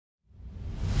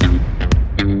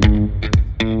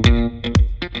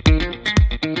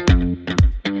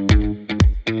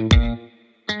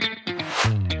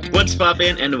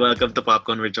poppin', and welcome to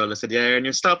Popcorn with Jolo Sadier,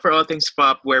 your stop for all things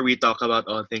pop, where we talk about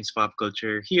all things pop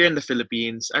culture here in the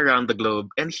Philippines, around the globe,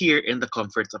 and here in the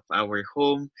comforts of our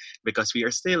home, because we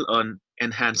are still on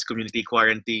enhanced community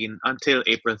quarantine until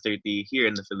April 30 here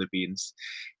in the Philippines.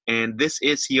 And this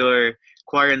is your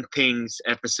Quarantines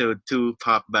Episode 2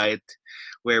 Pop Bite,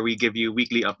 where we give you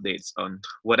weekly updates on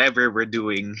whatever we're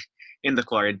doing in the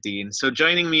quarantine. So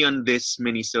joining me on this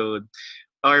mini-sode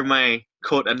are my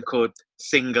quote-unquote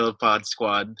single pod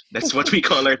squad. That's what we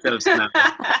call ourselves now.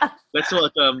 Let's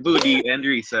welcome Budi and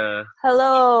Risa.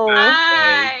 Hello. Guys,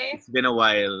 Hi! it's been a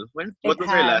while. What It was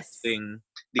our last has. thing?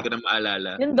 Di ko na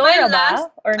maalala. Yung Dora last-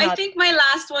 ba? Or I not? think my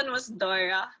last one was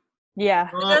Dora. Yeah.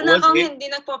 Tagal Was na akong it? hindi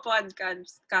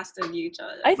nagpo-podcast with you,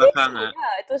 Chol. I think Baka so. nga.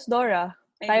 Yeah, it was Dora.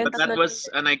 Tayo But that tatlo was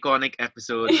din. an iconic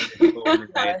episode. Right?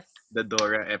 Yes. The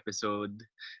Dora episode.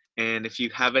 And if you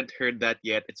haven't heard that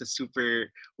yet, it's a super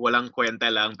walang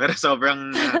kwenta lang pero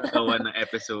sobrang nakakatawa na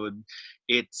episode.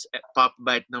 It's Pop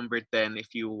Bite number 10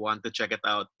 if you want to check it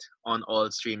out on all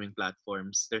streaming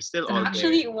platforms. They're still all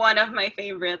Actually, there. one of my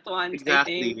favorite ones, I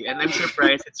think. Exactly. And I'm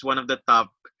surprised it's one of the top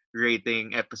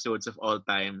rating episodes of all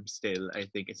time still. I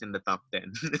think it's in the top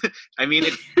 10. I mean,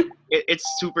 it's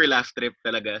super laugh trip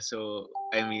talaga. So,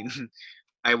 I mean,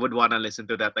 I would want to listen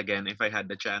to that again if I had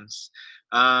the chance.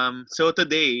 So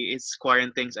today is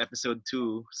Quarantines episode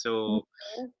 2. So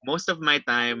most of my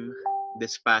time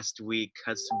this past week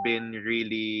has been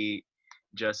really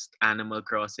just Animal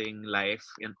Crossing life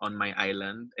on my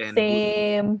island. And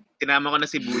Same. sinama ko na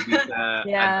si Budi sa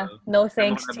Yeah. ano, No sinama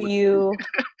thanks ko na to Budi. you.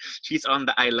 She's on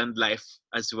the island life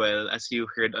as well, as you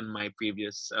heard on my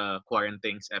previous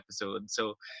Quarantines episode.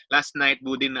 So last night,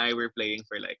 Budi and I were playing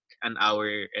for like an hour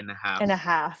and a half. And a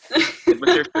half. It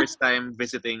was your first time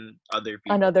visiting other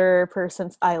people. Another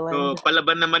person's So, island.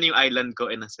 palaban naman yung island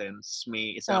ko in a sense.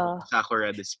 May isa akong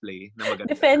Sakura display na maganda.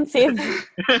 Defensive.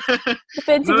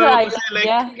 Defensive No, island. kasi like,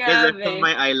 Yeah. the rest of Grabe.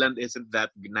 my island isn't that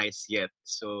nice yet.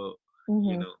 So,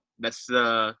 you Mhm. know, that's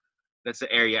the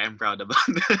area I'm proud about.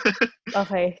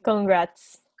 Okay.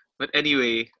 Congrats. But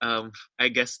anyway, I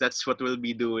guess that's what we'll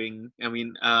be doing. I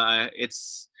mean,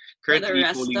 it's For the currently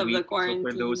rest Holy of the Week. So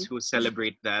for those quarantine. who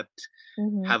celebrate that,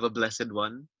 Mhm. have a blessed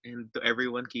one. And to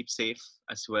everyone, keep safe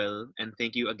as well. And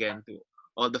thank you again to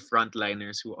all the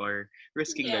frontliners who are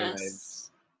risking their lives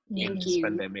Yes. in Thank this you.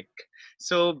 pandemic.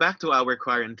 So back to our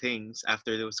quarantines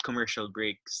after those commercial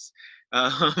breaks.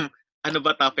 Ano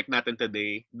ba topic natin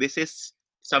today? This is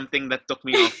something that took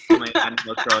me off my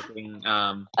Animal Crossing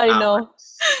I know. hours.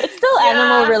 It's still Yeah.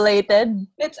 animal related.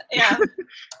 It's, yeah.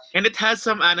 And it has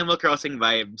some Animal Crossing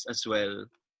vibes as well.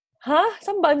 Huh?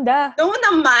 Saan banda? No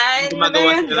naman.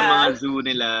 Gumagawa Ano sila ng yan? mga zoo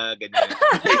nila, ganyan.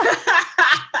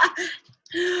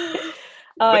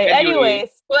 Okay, anyway. anyways.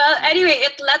 Well, anyway,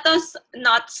 it let us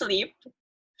not sleep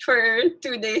for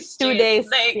 2 days 2 straight. days,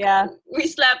 Like, yeah. we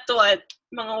slept, what?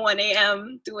 Mga 1 a.m.,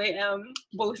 2 a.m.,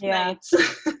 both Yeah. nights.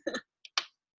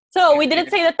 So, we didn't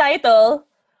say the title.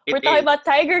 It We're talking is about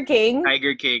Tiger King.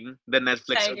 Tiger King, the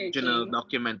Netflix Tiger original King.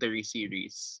 documentary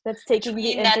series. That's taking We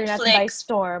the internet by Netflix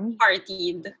storm.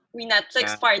 Partied. We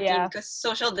Netflix Yeah. partied Yeah. because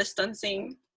social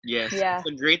distancing. Yes, Yeah. it's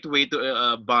a great way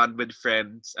to bond with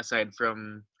friends aside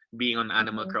from being on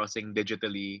Animal Mhm. Crossing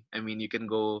digitally. I mean, you can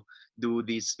go do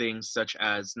these things such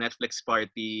as Netflix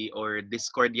party or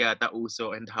Discord yata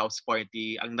uso and house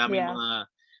party. Ang daming Yeah. mga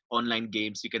online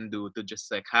games you can do to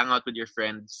just like hang out with your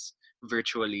friends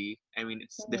virtually. I mean,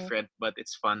 it's Mhm. different, but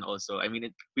it's fun also. I mean,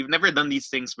 we've never done these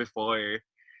things before,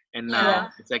 and now Yeah.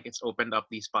 it's like it's opened up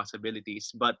these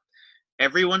possibilities. But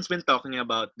everyone's been talking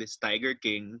about this Tiger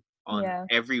King on Yeah.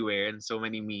 everywhere and so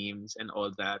many memes and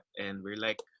all that, and we're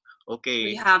like,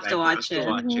 okay, We have to time for us watch to it.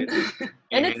 watch it.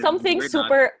 And it's something we're not.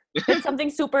 super it's something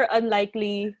super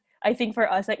unlikely, I think, for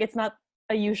us. Like, it's not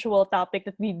a usual topic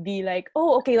that we'd be like,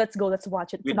 oh, okay, let's go, let's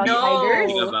watch it. It's We'd about be No.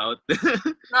 tigers. talking about.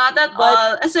 Not at But-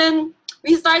 all. As in,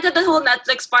 we started the whole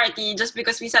Netflix party just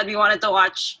because we said we wanted to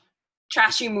watch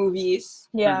trashy movies.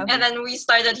 Yeah. And then we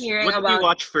started hearing What did we about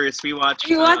watch first? We watched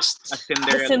We watched a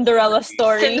The Cinderella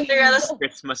story. Cinderella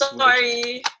Christmas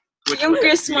story, which yung was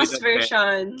Christmas really the best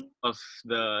version, of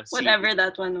the series. whatever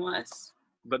that one was.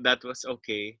 But that was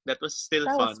okay. That was still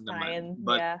That fun was naman. fine.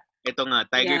 But Yeah. ito nga,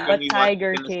 Tiger Yeah. King, But we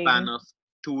Tiger watched in a King. span of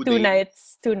 2 Two days.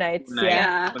 nights. Two nights Yeah.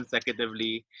 Yeah.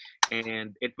 consecutively,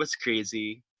 and it was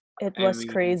crazy. It I was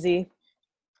mean, crazy.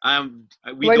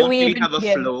 We Where do don't we really even have a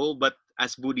begin? flow, but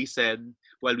as Budi said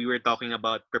while we were talking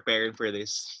about preparing for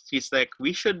this, she's like,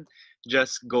 we should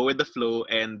just go with the flow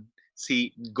and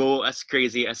go as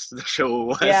crazy as the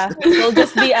show was. Yeah. It'll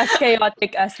just be as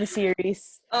chaotic as the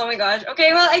series. Oh my gosh.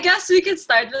 Okay, well, I guess we could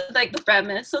start with like the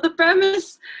premise. So the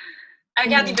premise, I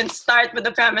can't even start with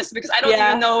the premise because I don't Yeah.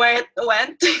 even know where it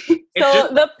went. It So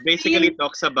just the basically theme-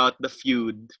 talks about the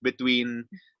feud between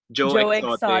Joe Joe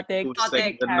Exotic, Exotic who's and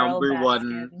like the Carol number one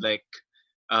Baskin. like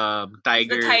He's the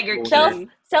tiger Tiger owner, King. big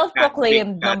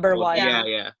Self-proclaimed cat number owner. one. Yeah, Yeah.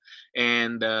 yeah.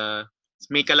 And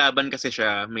may kalaban kasi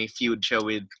siya, may feud siya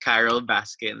with Carol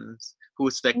Baskins,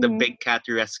 who's like the Mhm. big cat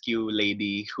rescue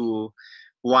lady who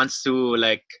wants to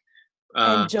like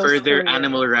And Joe's further career.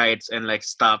 animal rights and like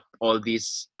stop all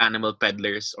these animal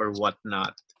peddlers or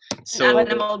whatnot. And So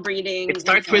animal breeding. it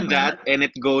starts and with stuff. that and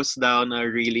it goes down a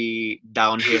really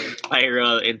downhill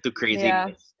spiral into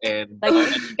craziness. And Like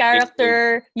then each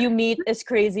character you meet is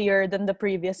crazier than the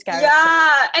previous character.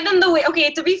 Yeah, and then the way, okay,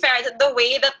 to be fair, the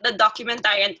way that the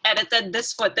documentarian edited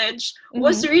this footage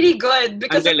was really good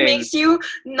because Ang it galing. makes you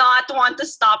not want to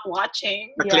stop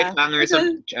watching. the Yeah. cliffhangers of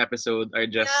Because- each episode are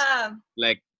just Yeah.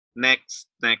 like next.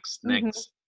 Mhm.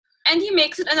 And he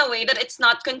makes it in a way that it's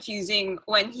not confusing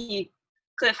when he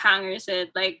cliffhangers it.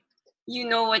 Like, you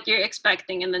know what you're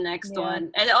expecting in the next Yeah.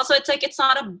 one. And also, it's like, it's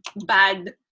not a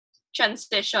bad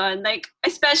transition. Like,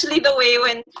 especially the way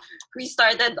when we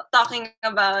started talking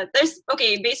about,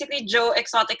 basically Joe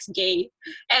Exotic's gay.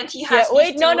 And he has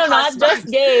Wait, these no, two not just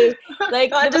husbands. gay.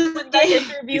 Like, Not the just that gay.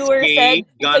 interviewer He's gay, said he's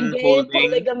a gun gay, holding,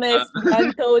 polygamist,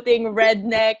 gun-toting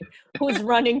redneck who's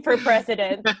running for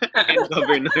president. and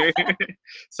governor.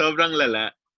 Sobrang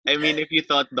lala. I mean, if you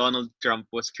thought Donald Trump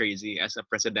was crazy as a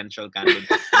presidential candidate,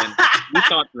 then you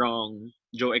thought wrong.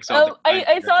 Joe Exotic.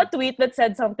 I saw a tweet that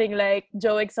said something like,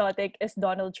 Joe Exotic is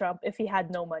Donald Trump if he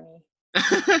had no money.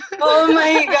 Oh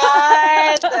my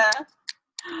god!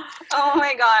 Oh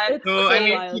my god! It's So so I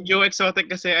mean, wild. Joe Exotic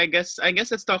kasi I guess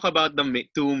let's talk about the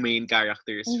two main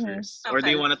characters Mhm. first. Or do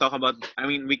you Okay. want to talk about? I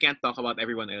mean, we can't talk about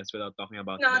everyone else without talking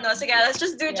about. No, them. sige, let's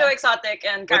just do Yeah. Joe Exotic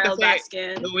and But Carol kasi,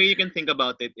 Baskin. the way you can think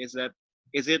about it is that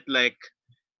is it like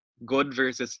good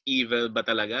versus evil ba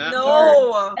talaga? Or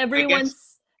No!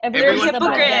 Everyone's everyone's the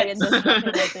bad guy in this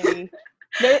documentary.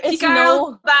 There Si is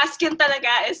Carol no... Baskin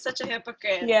talaga is such a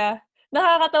hypocrite. Yeah.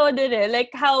 Nakakatawa din eh. Like,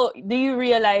 how do you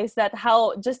realize that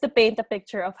just to paint a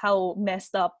picture of how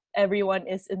messed up everyone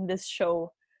is in this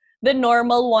show, the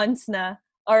normal ones na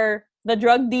are the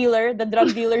drug dealer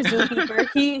zookeeper.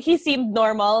 He seemed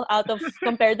normal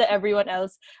compared to everyone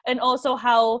else. And also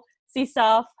how si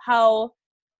Saf, how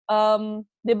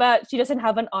diba, she doesn't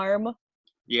have an arm.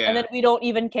 Yeah. And then we don't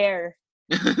even care.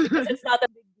 Because it's not a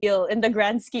big deal in the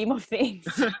grand scheme of things.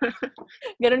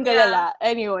 Ganun kalala.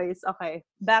 Anyways, okay.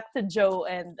 Back to Joe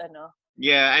and ano.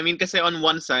 Yeah, I mean, kasi on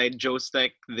one side, Joe's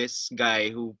like this guy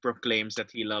who proclaims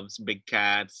that he loves big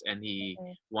cats and he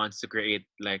wants to create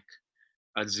like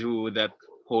a zoo that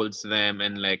holds them,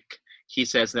 and like he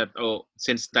says that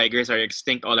since tigers are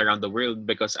extinct all around the world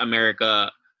because America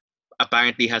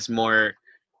apparently has more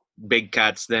big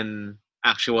cats than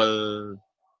actual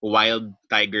wild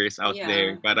tigers out Yeah,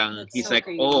 there. Parang that's he's so like,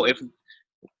 crazy. if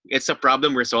it's a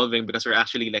problem we're solving because we're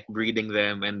actually like breeding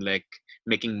them and like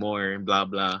making more, blah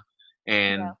blah.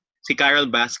 And si Carol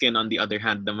Baskin on the other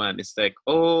hand naman is like,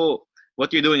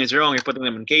 what you're doing is wrong. You're putting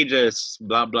them in cages,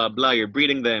 blah blah blah. You're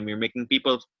breeding them. You're making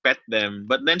people pet them.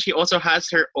 But then she also has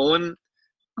her own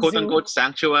quote unquote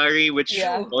sanctuary, which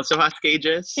also has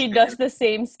cages. She does the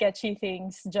same sketchy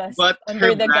things, just but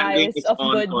under the branding guise is of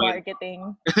on good point.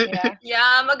 marketing. Yeah.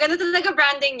 Yeah, maganda talaga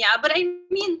branding niya. But I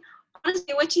mean,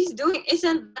 honestly, what she's doing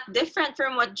isn't that different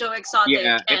from what Joe Exotic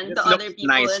and the other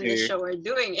people in the show are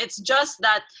doing. It's just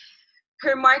that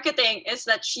her marketing is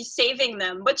that she's saving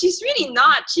them, but she's really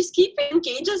not. She's keeping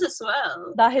cages as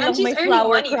well. Dahil lang she's may earning flower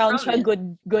money crown from siya,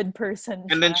 it. good person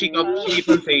And then she siya. keeps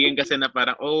on saying kasi na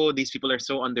parang, these people are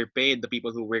so underpaid, the people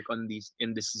who work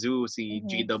in this zoo, si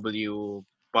GW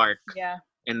Park. Yeah.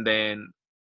 And then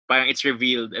parang it's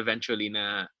revealed eventually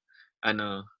na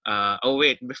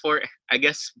before, I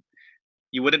guess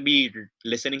you wouldn't be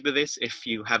listening to this if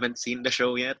you haven't seen the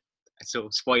show yet. So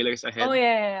spoilers ahead. Oh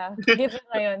yeah. Give it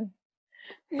ngayon.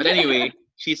 But anyway,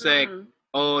 she's like,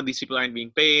 these people aren't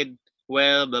being paid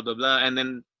well, blah blah blah. And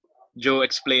then Joe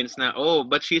explains na,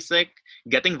 but she's like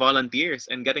getting volunteers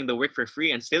and getting the work for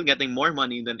free and still getting more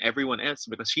money than everyone else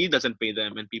because she doesn't pay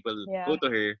them and people go to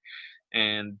her.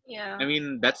 And I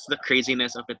mean, that's the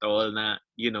craziness of it all na,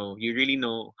 you really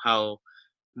know how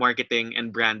marketing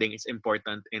and branding is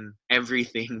important in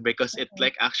everything because it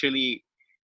like actually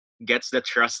gets the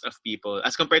trust of people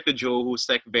as compared to Joe, who's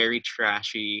like very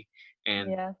trashy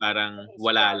and parang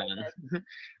wala lang.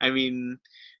 I mean,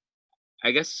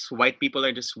 I guess white people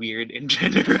are just weird in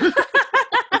general.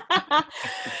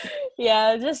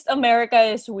 Yeah, just America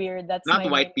is weird. That's not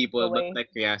my white people, takeaway. but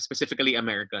like specifically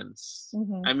Americans.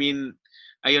 I mean,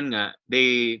 ayun nga,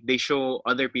 they show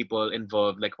other people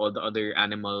involved, like all the other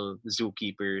animal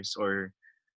zookeepers or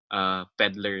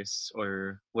peddlers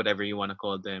or whatever you want to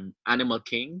call them, animal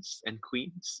kings and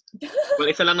queens. Well,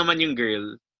 isa lang naman yung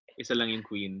girl, isa lang yung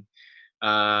queen.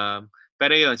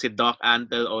 Pero yun, si Doc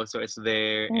Antle also is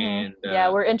there, and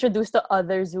we're introduced to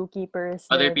other zookeepers.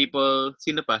 Other people,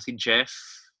 sino pa? Si Jeff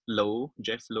Lowe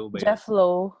ba yun? Jeff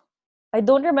Lowe. I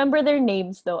don't remember their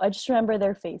names though. I just remember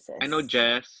their faces. I know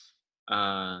Jeff,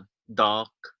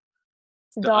 Doc,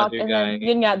 the Doc, other and guy, then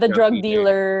yun nga, the drug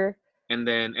dealer. And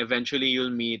then eventually you'll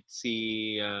meet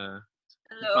si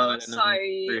hello,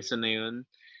 sorry. Person na yun.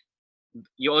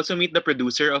 You also meet the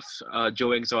producer of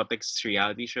Joe Exotic's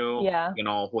reality show. Yeah. You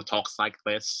know, who talks like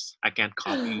this. I can't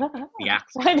copy the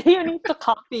accent. Why do you need to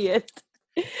copy it?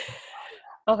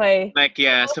 Okay. Like,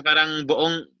 yeah, so parang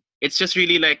buong, it's just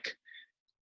really like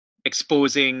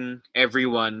exposing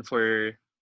everyone for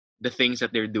the things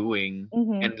that they're doing.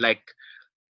 And like,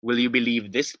 will you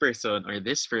believe this person or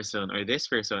this person or this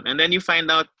person? And then you find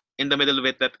out in the middle of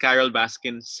it that Carol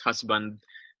Baskin's husband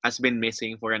has been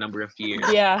missing for a number of years.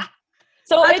 Yeah.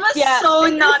 So it was so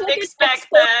not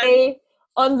expected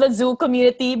on the zoo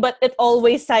community, but it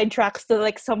always sidetracks to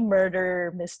like some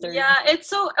murder mystery. Yeah, it's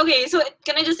so okay. So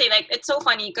can I just say, like, it's so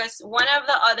funny because one of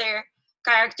the other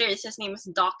characters, his name is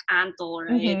Doc Antle,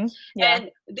 right? Yeah.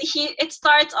 And it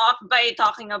starts off by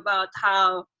talking about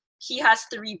how he has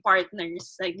 3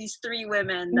 partners, like these 3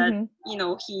 women that you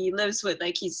know he lives with,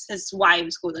 like his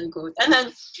wives, quote unquote. And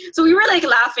then so we were like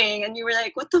laughing, and we were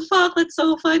like, "What the fuck? That's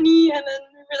so funny!" And then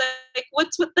we were like, "What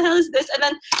the hell is this?" And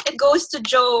then it goes to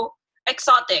Joe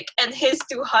Exotic and his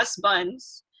 2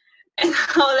 husbands, and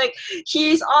how like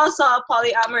he's also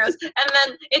polyamorous. And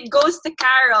then it goes to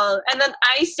Carol, and then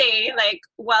I say, like,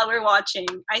 while we're watching,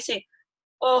 I say,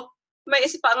 "Oh, may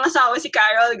isa pang asawa si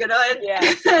Carol," gano'n. Yeah.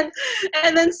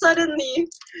 And then suddenly,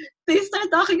 they start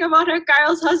talking about her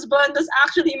Carol's husband was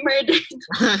actually murdered.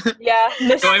 Yeah,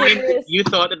 so I mean, you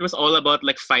thought it was all about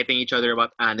like fighting each other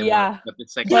about animals, but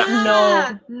it's like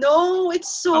no, it's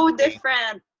so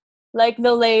different. Like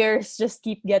the layers just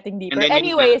keep getting deeper.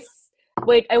 Anyways,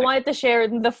 wait, I wanted to share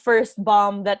the first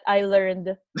bomb that I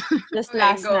learned just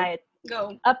last night.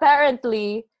 Go.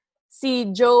 Apparently,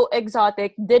 si Joe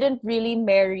Exotic didn't really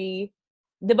marry.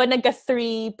 Diba nagka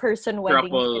 3-person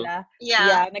wedding sila?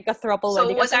 Yeah, nagka-throuple so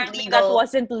wedding. Wasn't legal. That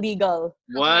wasn't legal.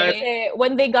 What? Kasi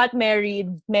when they got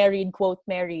married, quote,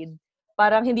 married,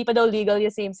 parang hindi pa daw legal yung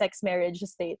same-sex marriage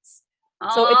states.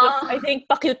 So it was, I think,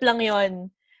 pa-cute lang yon.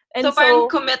 And so parang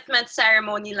commitment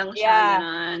ceremony lang siya.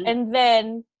 Yeah. And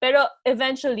then, pero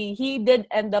eventually, he did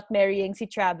end up marrying si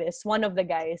Travis, one of the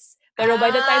guys. Pero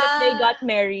by the time that they got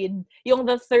married, yung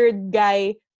the 3rd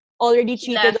guy already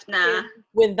cheated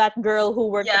with that girl who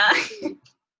worked at the school.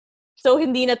 So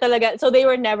hindi na talaga, so they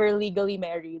were never legally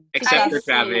married. Except for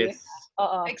Travis.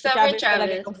 Except for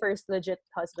Travis. Yung first legit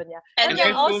husband niya. And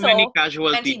there's also so many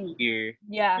casualties here.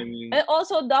 Yeah. I mean, and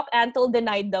also, Doc Antle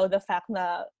denied daw the fact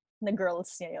na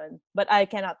girls niya yun. But I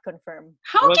cannot confirm.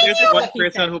 How can there's you? One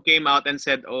person who came out and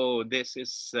said, "Oh, this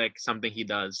is like something he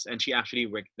does," and she actually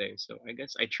worked there. So I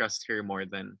guess I trust her more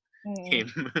than him.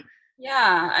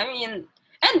 Yeah, I mean,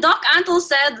 and Doc Antle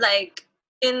said, like,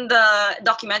 in the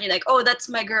documentary, like, "Oh, that's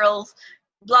my girl's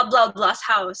blah blah blah's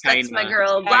house. That's my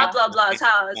girl blah blah blah's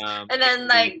house." And then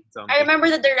like I remember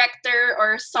the director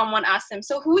or someone asked him,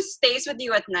 "So who stays with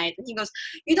you at night?" And he goes,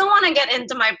 "You don't want to get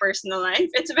into my personal life.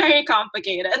 It's very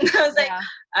complicated." And I was like,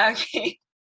 okay.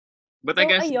 But I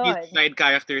guess these side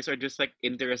characters are just like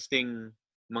interesting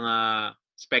mga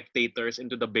spectators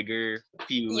into the bigger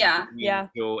feud between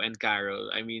Joe and Carol.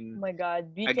 I mean, oh my God,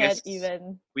 we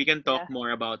can talk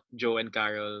more about Joe and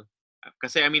Carol.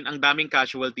 Kasi I mean, ang daming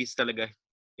casualties talaga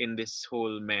in this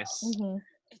whole mess.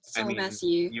 It's so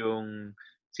messy. Yung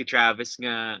si Travis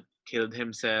nga killed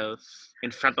himself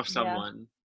in front of someone.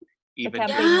 Even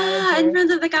in front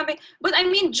of the camping. But I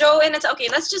mean, Joe, and it's okay.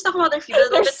 Let's just talk about their feud a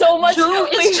little bit. There's so much.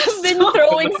 We've been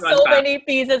throwing so many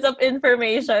pieces of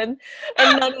information,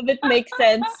 and none of it makes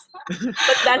sense.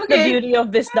 But that's the beauty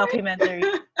of this documentary.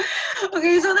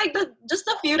 Okay, so like the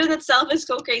feud in itself is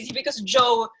so crazy because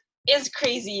Joe is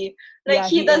crazy. Like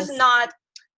he doesn't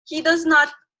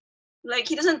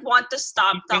want to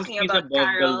stop talking about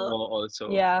Carol. Also.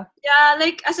 Yeah,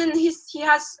 like as in he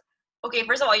has. Okay,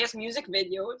 first of all, he has music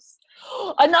videos.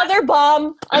 Another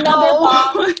bomb.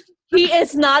 He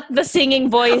is not the singing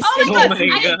voice in the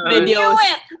videos.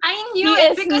 I knew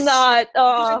it because not.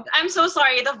 I'm so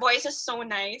sorry. The voice is so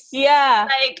nice. Yeah.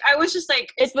 Like I was just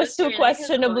like, it was too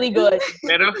questionably good.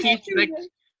 Pero he's like,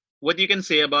 what you can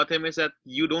say about him is that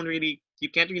you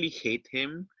can't really hate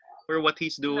him for what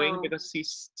he's doing No. because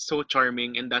he's so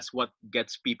charming and that's what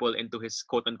gets people into his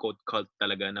quote-unquote cult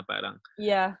talaga na parang,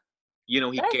 Yeah. you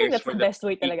know, he And I think cares that's for the the best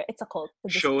way he talaga. It's a cult to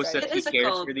shows describe that It it. he is a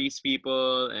cares cult. for these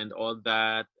people and all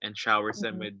that and showers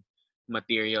them Mhm. with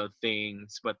material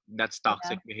things, but that's Yeah.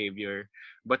 toxic behavior.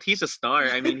 But he's a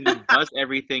star. I mean, he does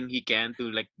everything he can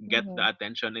to like get the Mhm.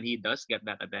 attention, and he does get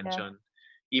that Yeah. attention.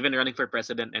 Even running for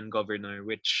president and governor,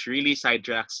 which really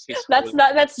sidetracks his That's whole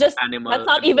not that's animal.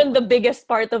 not even the biggest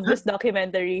part of this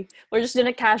documentary. We're just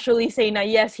gonna casually say na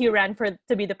yes, he ran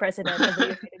to be the president of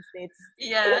the United States.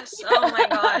 Yes. Oh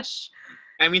my gosh.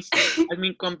 I mean,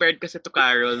 compared kasi to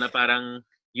Carol, na parang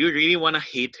you really wanna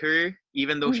hate her,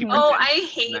 even though she Mhm. Oh, pretends I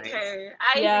hate nice. her.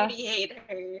 I Yeah. really hate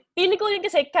her. Feeling ko din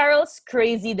kasi Carol's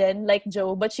crazy then, like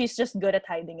Joe, but she's just good at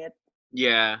hiding it.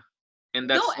 Yeah. And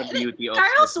No, that's the beauty of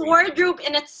Carol's the wardrobe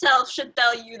in itself should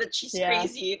tell you that she's Yeah.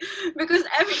 crazy because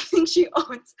everything she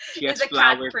owns She is has a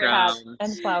cat flower print. Hat crowns.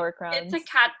 and flower It's crowns. a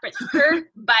cat print. Her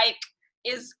bike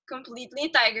is completely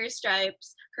tiger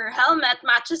stripes. Her helmet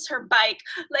matches her bike.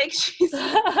 Like she's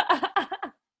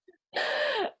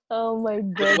Oh my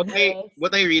But goodness.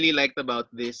 what I really liked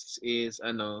about this is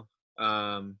you know,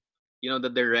 the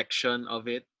direction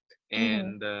of it Mhm.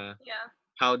 and yeah.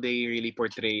 how they really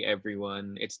portray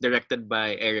everyone. It's directed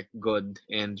by Eric Good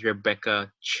and Rebecca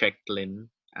Checklin,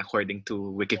 according to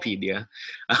Wikipedia.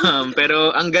 Pero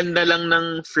ang ganda lang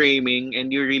ng framing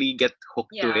and you really get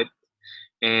hooked to Yeah. it.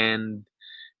 And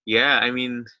yeah, I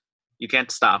mean, you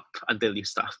can't stop until you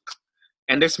stop.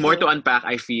 And there's more to True. unpack,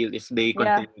 I feel, if they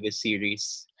Yeah. continue this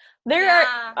series. There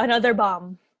Yeah. are another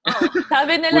bomb. Oh.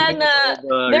 Sabi nila Good na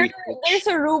all the there's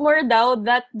a rumor daw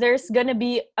that there's gonna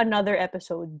be another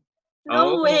episode.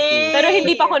 No Oh. way. Pero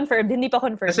hindi pa confirmed.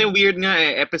 Kasi weird nga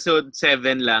episode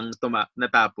 7 lang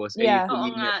natapos. Yeah. Oo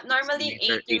Usually nga. Netflix Normally release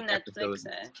are 8 yung Netflix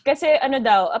episodes. Kasi ano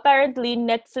daw, apparently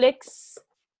Netflix,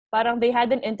 parang they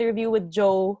had an interview with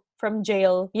Joe from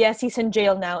jail. Yes, he's in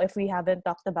jail now if we haven't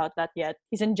talked about that yet.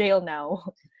 He's in jail now.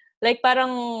 Like parang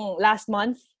last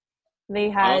month, they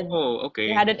had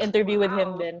an interview with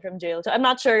him then from jail. So I'm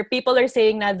not sure. People are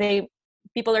saying na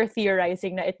people are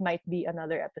theorizing that it might be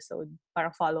another episode,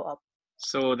 parang follow up.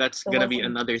 So that's gonna be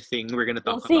another thing we're gonna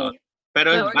talk We'll about. see.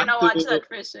 Pero Yeah, we're back gonna watch that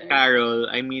for sure. Carol,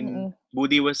 I mean,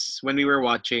 Budi was, when we were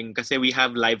watching, kasi we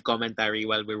have live commentary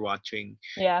while we're watching.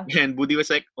 Yeah. And Budi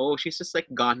was like, oh, she's just like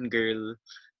Gone Girl.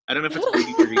 I don't know if it's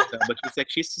Budi Teresa, but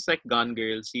she's just like Gone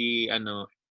Girl. Si,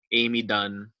 Amy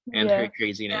Dunn and her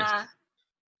craziness. Yeah.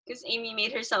 Because Amy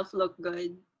made herself look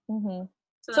good. Mm-hmm.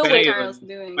 So that's what Carol's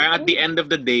doing. At the end of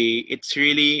the day, it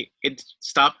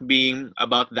stopped being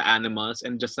about the animals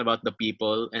and just about the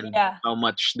people and how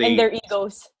much they... And their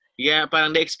egos. Yeah,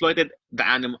 parang they exploited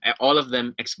all of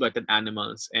them exploited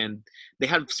animals. And they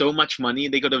had so much money,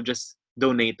 they could have just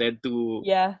donated to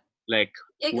like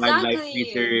wildlife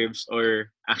reserves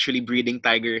or actually breeding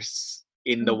tigers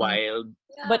in the wild.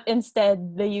 Yeah. But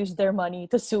instead, they use their money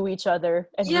to sue each other.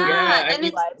 And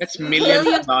and that's millions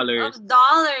of dollars.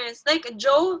 Like,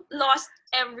 Joe lost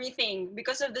everything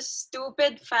because of this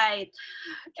stupid fight.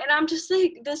 And I'm just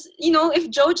like, if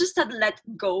Joe just had let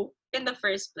go in the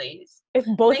first place. If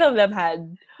both of them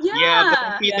had. Yeah, but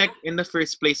I feel like in the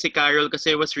first place, si Carol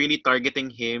kasi was really targeting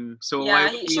him. So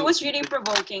she was really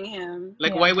provoking him.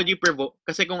 Like, why would you provoke?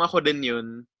 Kasi kung ako din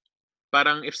yun,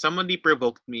 parang if somebody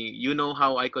provoked me, you know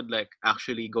how I could like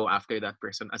actually go after that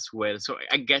person as well. So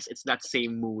I guess it's that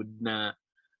same mood na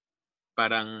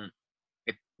parang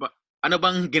ano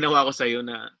bang ginawa ko sa'yo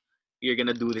na you're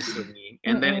gonna do this to me?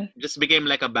 And then it just became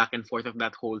like a back and forth of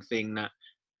that whole thing na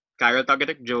Carol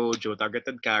targeted Joe, Joe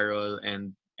targeted Carol,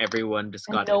 and everyone just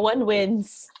got no one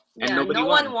wins. And no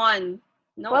one won.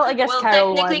 No, well, I guess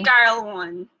Carol technically won. Carol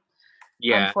won.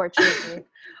 Yeah. Unfortunately.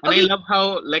 And I love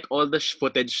how like all the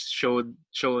footage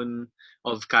shown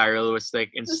of Carol was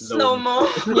like in slow-mo.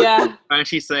 Yeah. And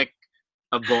she's like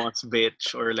a boss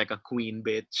bitch or like a queen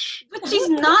bitch. But she's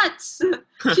nuts.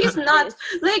 She's nuts.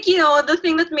 Like, the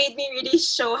thing that made me really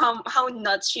show how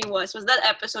nuts she was that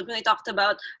episode when they talked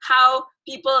about how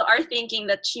people are thinking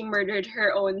that she murdered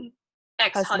her own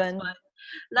ex-husband.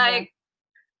 Like,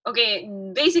 okay,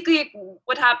 basically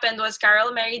what happened was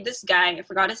Carol married this guy. I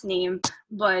forgot his name,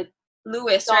 but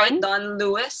Lewis, right? Don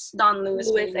Lewis,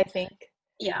 I think.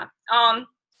 Yeah.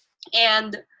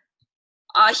 And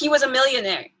he was a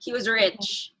millionaire. He was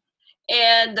rich.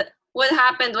 And what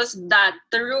happened was that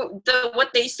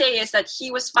what they say is that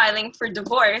he was filing for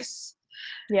divorce.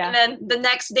 Yeah. And then the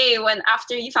next day,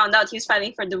 after he found out he was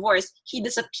filing for divorce, he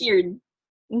disappeared.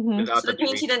 Mm-hmm. So that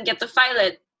means he didn't get to file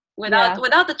it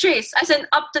without the trace. I said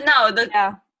up to now the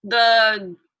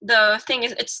thing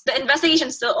is the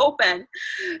investigation's still open.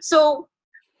 So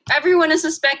everyone is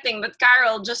suspecting, but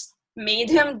Carol just made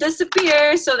him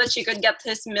disappear so that she could get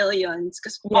his millions.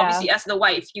 Because obviously, as the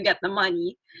wife, you get the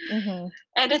money,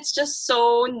 and it's just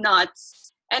so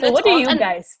nuts. And so, what do you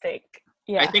guys think?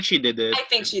 Yeah. I think she did it. I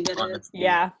think she did honestly. It.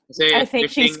 Yeah. I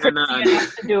think she's crazy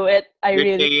enough to do it. I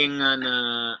really. Saying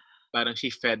parang she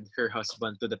fed her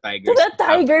husband to the tigers. To the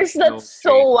tigers? That's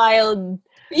so wild.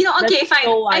 You know, okay, fine.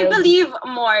 So I believe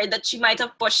more that she might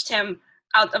have pushed him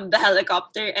out of the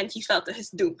helicopter and he fell to his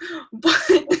doom. But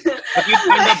you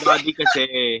find the body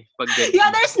kasi pag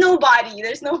yeah, there's no body.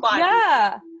 There's no body.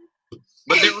 Yeah.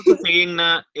 But they're also saying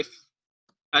na if,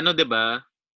 diba?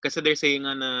 Kasi they're saying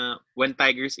na when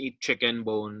tigers eat chicken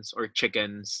bones or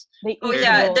chickens.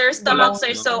 Their stomachs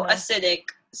are so acidic.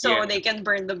 So they can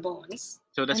burn the bones.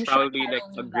 So that's probably like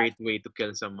a great way to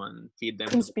kill someone. Feed them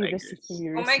to tigers.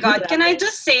 Oh my god. Can I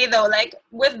just say though, like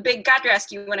with Big Cat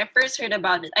Rescue, when I first heard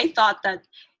about it, I thought that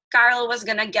Carol was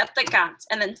gonna get the cats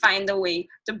and then find a way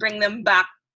to bring them back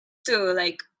to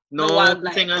like the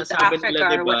wildlife, to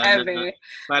Africa or whatever.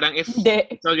 Parang if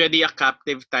it's already a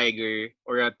captive tiger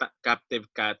or a captive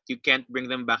cat, you can't bring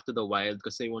them back to the wild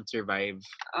because they won't survive.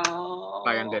 Oh,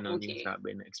 parang ganon yung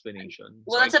sabi na explanation.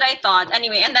 Well, that's what I thought.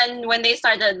 Anyway, and then when they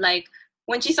started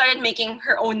when she started making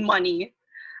her own money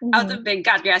out of Big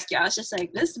Cat Rescue, I was just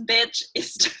like, this bitch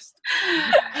is just...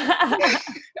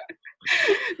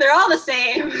 They're all the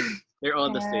same. They're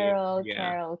all the same.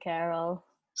 Yeah. Carol.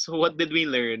 So what did we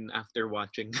learn after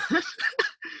watching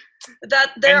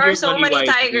that there are so many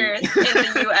tigers in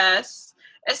the US,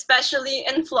 especially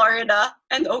in Florida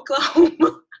and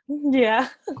Oklahoma. Yeah.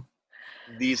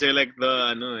 These are like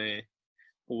the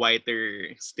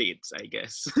whiter states, I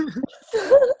guess.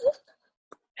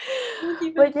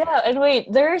 But yeah, and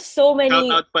wait, there are so many.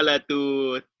 Shout out pala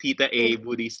to Tita A,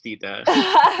 Budi's tita.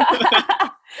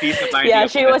 Yeah,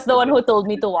 she was the one who told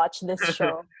me to watch this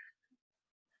show.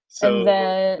 So, and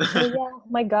then,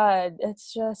 my God,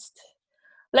 it's just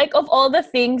like of all the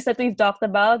things that we've talked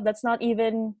about,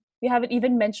 we haven't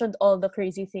even mentioned all the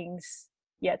crazy things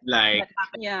yet. Like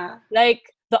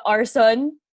the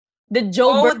arson, the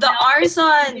Joe. The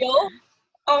arson. Video.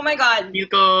 Oh my God. Do you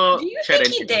think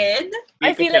he did?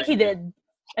 I feel like he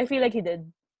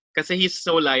did. Kasi he's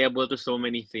so liable to so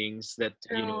many things that,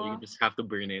 you just have to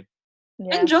burn it.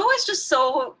 Yeah. And Joe is just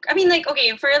so... I mean, like,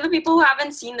 okay, for the people who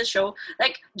haven't seen the show,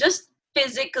 like, just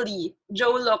physically,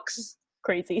 Joe looks...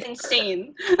 crazy.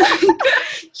 Insane.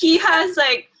 He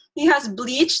has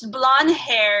bleached blonde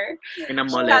hair. And a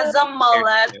mullet. He has a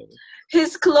mullet.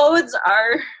 His clothes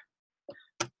are...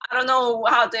 I don't know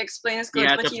how to explain his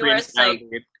clothes, but he wears like...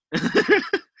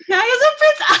 Yeah,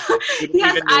 he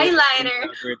has eyeliner.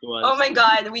 Oh my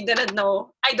God, we didn't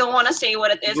know. I don't want to say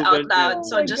what it is out loud,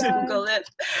 so just Google it.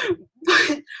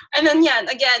 And then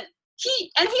again,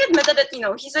 he admitted that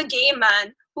he's a gay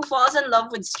man who falls in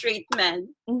love with straight men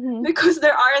because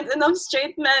there aren't enough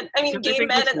straight men. I mean, gay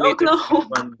men in Oklahoma.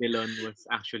 One villain was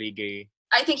actually gay.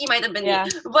 I think he might have been gay.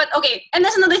 But okay, and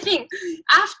that's another thing.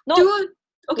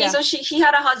 So he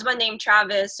had a husband named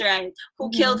Travis, right, who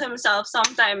killed himself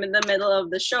sometime in the middle of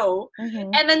the show.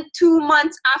 And then 2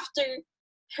 months after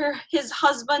his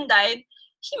husband died,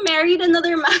 he married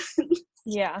another man.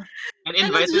 Yeah. And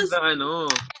invited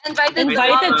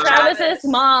Invited Travis's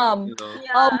mom.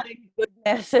 Yeah. Oh my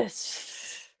goodness.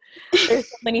 There's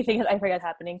so many things that I forgot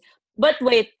happening. But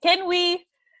wait, can we,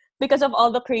 because of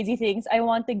all the crazy things, I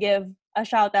want to give a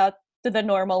shout out to the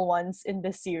normal ones in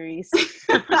this series.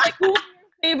 Like, who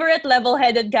favorite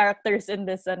level-headed characters in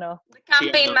this The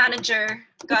campaign manager.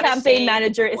 The campaign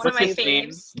manager is one of my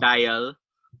faves. Dial.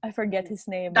 I forget his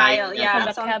name. Dial, yeah.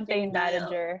 The campaign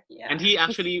manager. Yeah. And he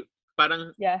actually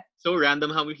parang so random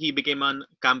how he became a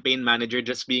campaign manager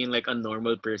just being like a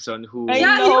normal person who he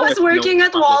was working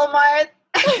at Walmart.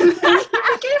 And then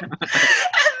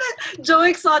Joe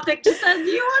Exotic just said, "Do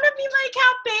you want to be my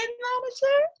campaign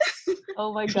manager?"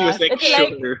 Oh my gosh.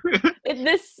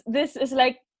 It's this is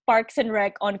like Parks and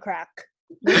Rec on crack.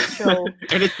 This show.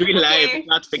 And it's real life,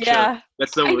 not fiction. Yeah.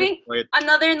 That's the worst part.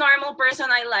 Another normal person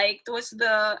I liked was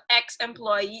the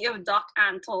ex-employee of Doc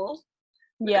Antle.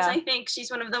 Because I think she's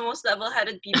one of the most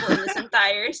level-headed people in this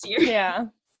entire series. Yeah.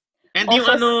 And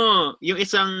also, yung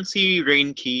isang si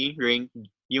Rainky,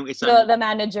 yung isang... The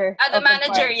manager. The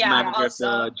manager, manager also.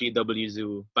 of the GW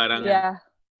Zoo. Parang,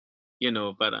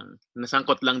 parang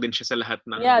nasangkot lang din siya sa lahat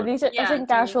ng... Yeah, these are as in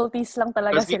casualties lang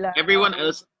talaga sila. Everyone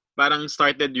else parang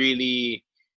started really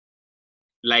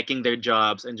liking their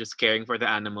jobs and just caring for the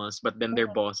animals, but then their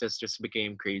bosses just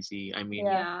became crazy. I mean...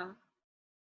 Yeah.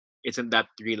 isn't that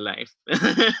real life?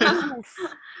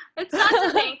 It's sad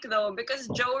to think though, because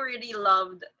Joe really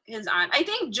loved his I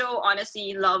think Joe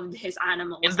honestly loved his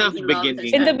animals. In the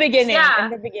beginning. In the beginning. Yeah.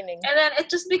 In the beginning. And then it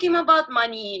just became about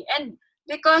money. And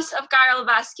because of Carol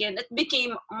Baskin, it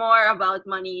became more about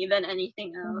money than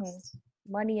anything else.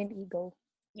 Money and ego.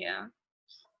 Yeah.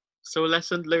 So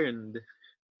lesson learned.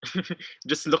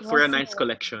 Just look for a nice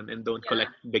collection and don't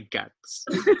collect big cats.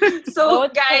 So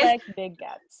don't guys, collect big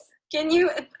cats. Can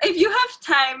you, if you have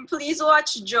time, please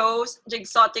watch Joe's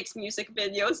Jigsautics music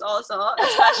videos also,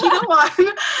 especially the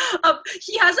one.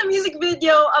 He has a music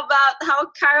video about how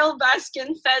Carol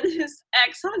Baskin fed her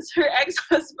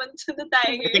ex-husband to the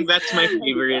tigers. I think that's my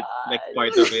favorite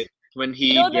part of it. When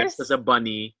he dressed as a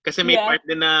bunny. Kasi may part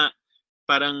din na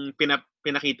parang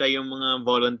pinakita yung mga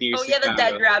volunteers. Oh yeah, the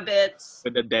dead rabbits.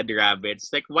 With the dead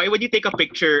rabbits. Like, why would you take a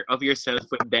picture of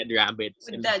yourself with dead rabbits?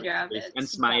 With dead rabbits. And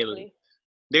smile. Exactly.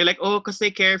 They're like, oh, because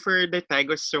they care for the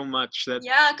tigers so much. That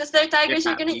because their tigers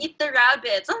are going to eat the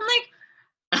rabbits. I'm like,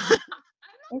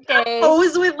 okay.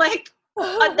 Pose with like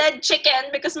a dead chicken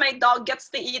because my dog gets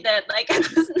to eat it. Like,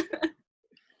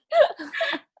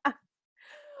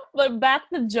 But back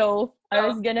to Joe, I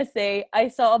was going to say, I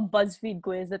saw a BuzzFeed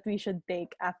quiz that we should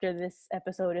take after this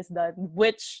episode is done.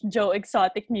 Which Joe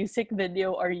Exotic music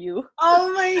video are you?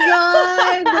 Oh my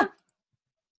God!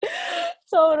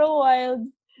 So wild.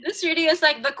 This really is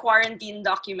like the quarantine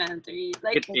documentary.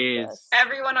 Like, it is.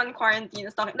 Everyone on quarantine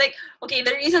is talking. Like, okay,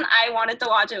 the reason I wanted to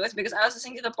watch it was because I was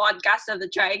listening to the podcast of the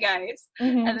Try Guys.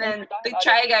 And then the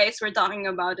Try Guys were talking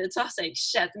about it. So I was like,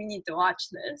 shit, we need to watch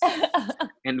this.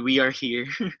 And we are here.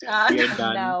 We are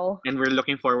done. Now. And we're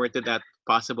looking forward to that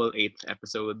possible 8th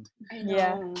episode. I know.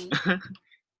 Yeah.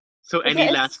 So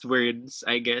any last words,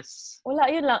 I guess? Wala,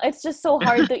 yun lang. It's just so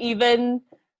hard to even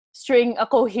string a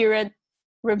coherent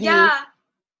review. Yeah.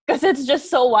 Because it's just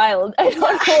so wild. I don't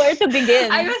know where to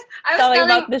begin. I was telling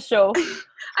about the show.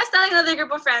 I was telling another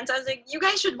group of friends, I was like, you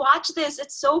guys should watch this.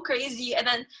 It's so crazy. And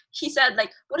then he said,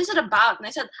 like, what is it about? And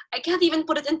I said, I can't even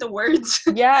put it into words.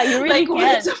 Yeah, you really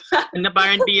can't. And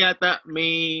apparently yata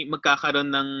may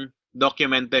magkakaroon ng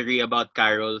documentary about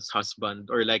Carol's husband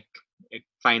or like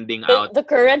finding out. The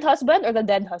current husband or the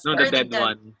dead husband? No, the dead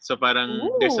one. So parang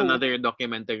there's another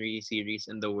documentary series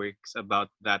in the works about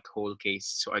that whole case.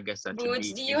 So I guess that should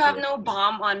be. Do you have no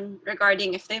bomb on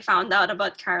regarding if they found out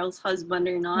about Carol's husband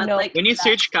or not? No. Like, when you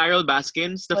search Carol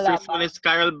Baskins, the first one is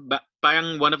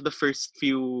parang one of the first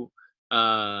few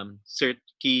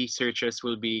key searches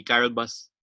will be Carol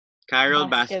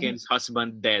Baskin's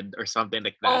husband dead or something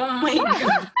like that. Oh my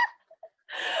God.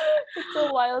 It's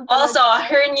so wild. Also,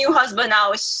 her new husband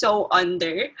now is so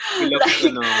under.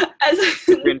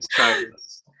 Prince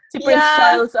Charles.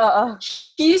 Prince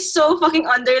Charles, he's so fucking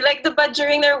under. Like,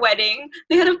 during their wedding,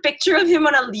 they had a picture of him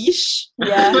on a leash.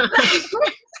 Yeah.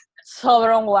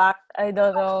 Sobrang whack. I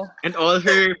don't know. And all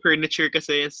her furniture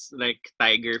kasi is like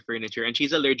tiger furniture. And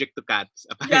she's allergic to cats.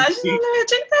 Apparently. Yeah, she's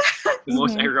allergic to cats. The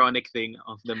most ironic thing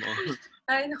of them all.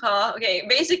 I know. Okay,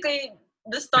 basically,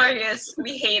 the story is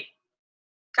we hate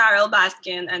Carol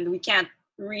Baskin and we can't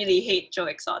really hate Joe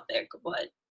Exotic, but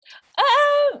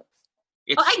I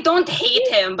don't hate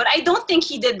him, but I don't think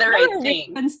he did the right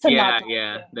thing.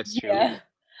 Yeah, that's true. Yeah.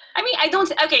 I mean,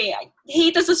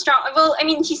 hate is a strong, well, I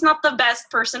mean, he's not the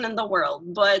best person in the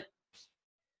world, but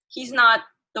he's not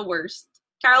the worst.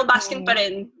 Carol Baskin pa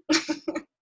rin.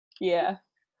 Yeah.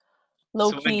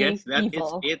 Low key, so I guess that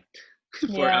evil. is it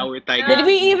for our tiger. Did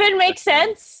we even make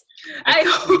sense? I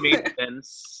hope we made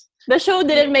sense. The show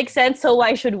didn't make sense, so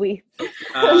why should we?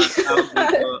 Well,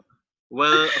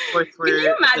 of course, can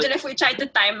you imagine if we tried to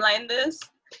timeline this?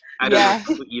 I don't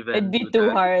know even. It'd be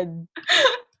too hard.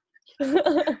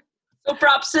 So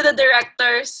props to the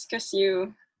directors, because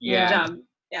you good job.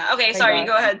 Yeah, okay, sorry,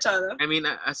 go ahead, Chalo. I mean,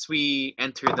 as we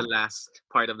enter the last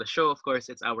part of the show, of course,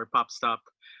 it's our pop stop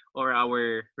or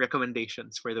our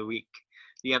recommendations for the week.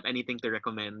 Do you have anything to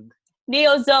recommend?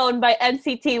 Neo Zone by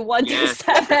NCT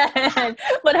 127.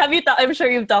 But I'm sure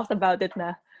you've talked about it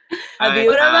na.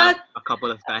 A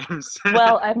couple of times.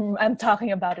 Well, I'm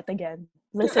talking about it again.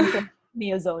 Listen to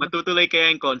Neo Zone. Matutuloy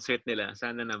kaya yung concert nila?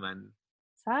 Sana naman.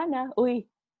 Sana. Uy.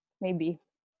 Maybe.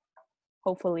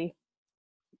 Hopefully.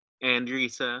 And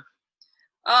Risa?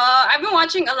 I've been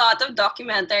watching a lot of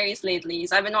documentaries lately.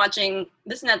 So I've been watching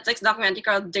this Netflix documentary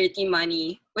called Dirty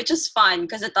Money, which is fun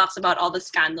because it talks about all the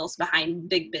scandals behind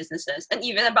big businesses and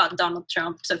even about Donald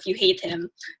Trump. So if you hate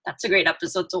him, that's a great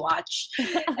episode to watch.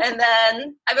 And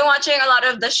then I've been watching a lot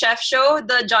of The Chef Show,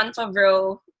 the Jon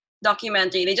Favreau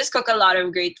documentary. They just cook a lot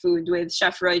of great food with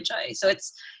Chef Roy Choi. So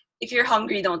if you're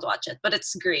hungry, don't watch it. But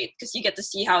it's great because you get to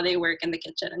see how they work in the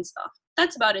kitchen and stuff.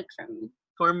 That's about it from me.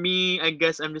 For me, I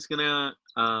guess I'm just gonna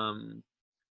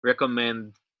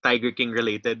recommend Tiger King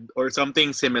related or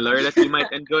something similar that you might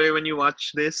enjoy when you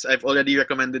watch this. I've already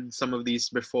recommended some of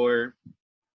these before.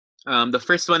 The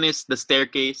first one is The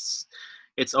Staircase.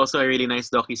 It's also a really nice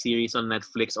docu-series on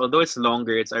Netflix. Although it's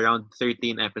longer, it's around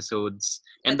 13 episodes.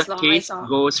 And It's the long, I case saw.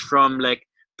 goes from like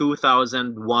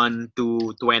 2001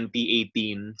 to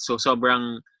 2018. So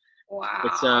sobrang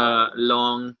it's a Wow.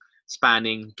 long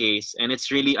spanning case. And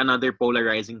it's really another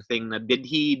polarizing thing na did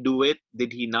he do it?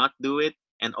 Did he not do it?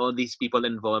 And all these people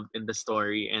involved in the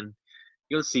story. And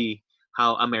you'll see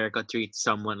how America treats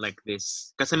someone like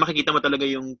this. Kasi makikita mo talaga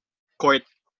yung court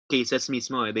cases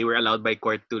mismo. They were allowed by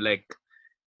court to like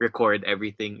record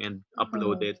everything and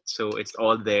upload it. So it's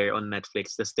all there on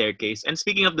Netflix, The Staircase. And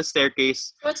speaking of The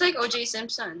Staircase, So it's like O.J.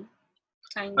 Simpson,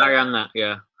 kind of. parang nga,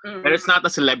 yeah. But it's not a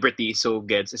celebrity, so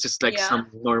gets it's just like Yeah. some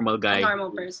normal guy. A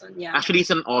normal person, yeah. Actually, he's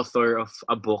an author of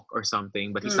a book or something,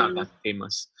 but he's not that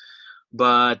famous.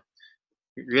 But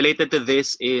related to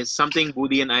this is something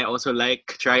Woody and I also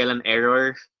like, Trial and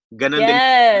Error. Ganon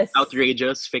din,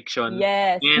 outrageous fiction.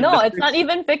 Yes. And no, it's not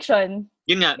even fiction.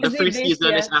 Yun nga, the first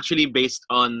season is actually based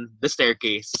on The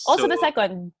Staircase. Also so, the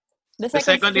second. The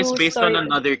second is based on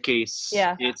another case.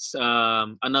 Yeah. It's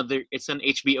it's an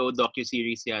HBO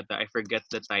docu-series yata. I forget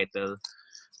the title.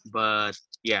 But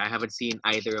yeah, I haven't seen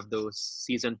either of those,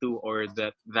 season 2 or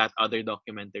that other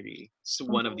documentary. So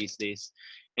one of these days.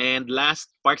 And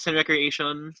last, Parks and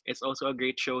Recreation is also a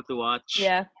great show to watch.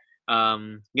 Yeah.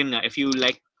 Yun nga, if you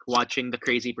like watching the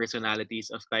crazy personalities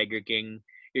of Tiger King,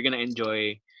 you're gonna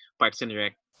enjoy Parks and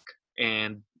Rec.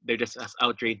 And they're just as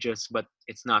outrageous, but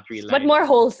it's not real life. But more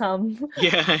wholesome.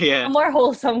 Yeah. A more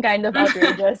wholesome kind of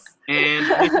outrageous. And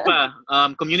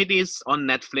Community is on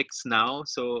Netflix now,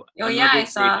 so I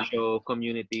saw. great show,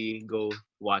 Community, go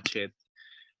watch it.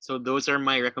 So those are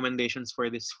my recommendations for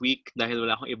this week dahil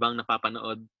wala akong ibang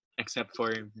napapanood except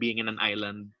for being in an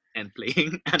island and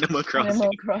playing Animal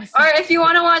Crossing. Or if you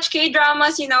want to watch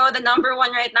K-dramas, the number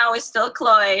one right now is still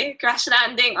Chloe, Crash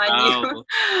Landing on You.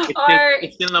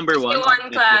 It's still number one.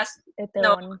 Itaewon Class.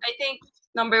 Itaewon. I think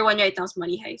number one right now is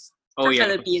Money Heist. Oh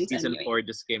yeah, Philippines season anyway. 4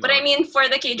 just came But out. I mean,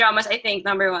 for the K-dramas, I think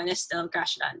number one is still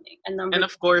Crash Landing. And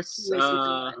of course,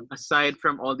 aside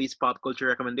from all these pop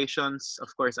culture recommendations, of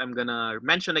course, I'm gonna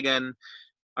mention again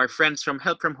our friends from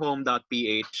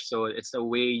helpfromhome.ph. So it's a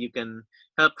way you can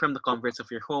help from the comforts of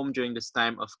your home during this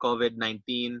time of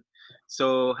COVID-19.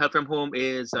 So Help From Home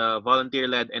is a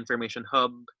volunteer-led information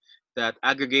hub that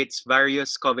aggregates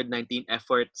various COVID-19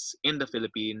 efforts in the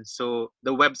Philippines. So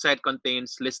the website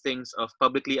contains listings of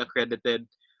publicly accredited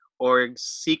orgs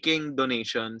seeking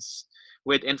donations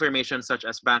with information such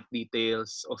as bank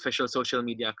details, official social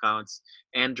media accounts,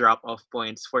 and drop-off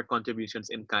points for contributions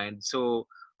in kind. So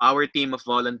our team of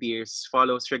volunteers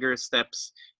follows rigorous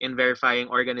steps in verifying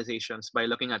organizations by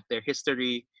looking at their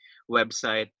history,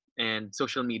 website, and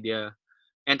social media,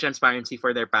 and transparency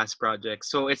for their past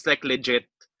projects. So it's like legit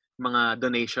mga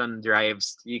donation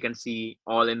drives. You can see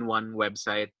all in one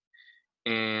website.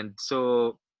 And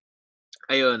so,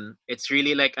 ayun, it's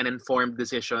really like an informed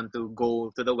decision to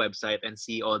go to the website and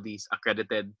see all these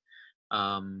accredited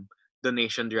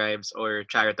donation drives or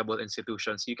charitable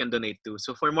institutions you can donate to.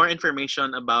 So for more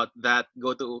information about that,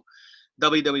 go to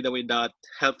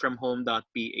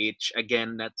www.helpfromhome.ph.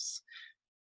 Again, that's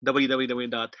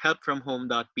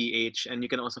www.helpfromhome.ph. And you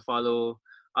can also follow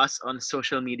us on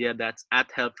social media. That's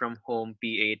at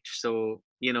helpfromhomeph. So,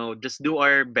 just do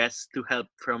our best to help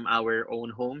from our own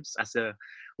homes. As the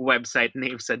website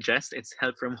name suggests, it's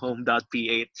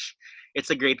helpfromhome.ph.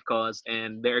 It's a great cause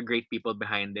and there are great people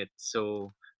behind it.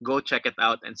 So go check it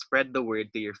out and spread the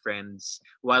word to your friends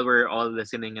while we're all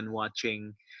listening and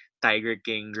watching Tiger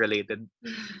King related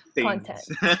things.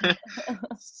 Content.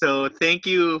 So thank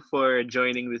you for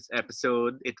joining this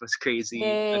episode. It was crazy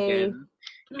again.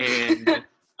 And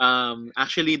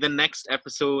actually the next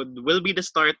episode will be the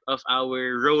start of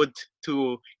our road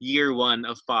to year 1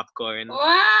 of Popcorn.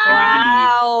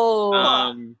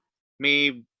 Wow!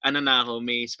 May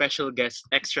special guest,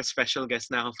 extra special guest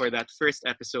na ako for that first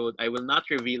episode. I will not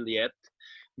reveal yet,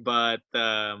 but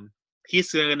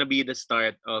he's gonna be the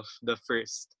start of the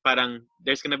first. Parang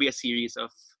there's gonna be a series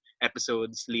of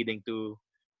episodes leading to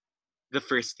the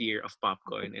first year of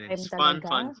Popcorn, and it's fun,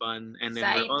 and then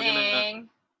we're all gonna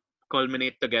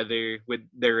culminate together with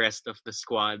the rest of the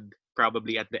squad,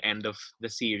 probably at the end of the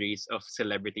series of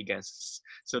celebrity guests.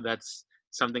 So that's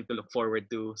something to look forward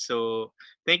to. So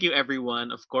thank you,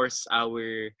 everyone. Of course,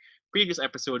 our previous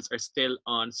episodes are still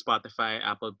on Spotify,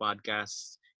 Apple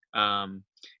Podcasts,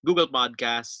 Google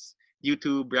Podcasts,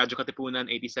 YouTube, Radyo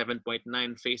Katipunan 87.9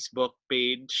 Facebook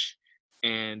page,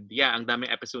 And yeah, ang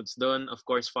daming episodes doon. Of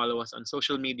course, follow us on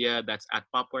social media. That's at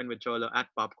Popcorn with Cholo, at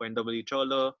Popcorn W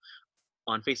Cholo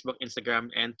on Facebook, Instagram,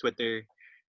 and Twitter.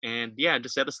 And yeah,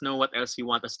 just let us know what else you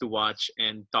want us to watch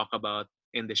and talk about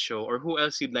in the show, or who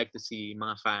else you'd like to see,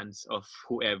 mga fans of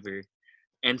whoever.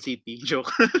 NCT, joke.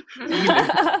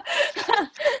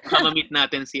 Baka ma-meet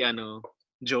natin si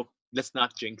joke. Let's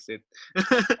not jinx it.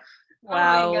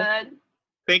 Wow. Oh my God.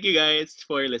 Thank you guys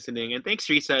for listening. And thanks,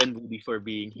 Risa and Woody, for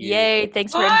being here. Yay,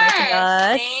 thanks for inviting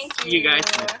us. Thank you. See you guys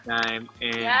next time.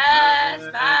 And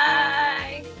yes,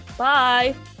 bye.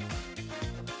 Bye.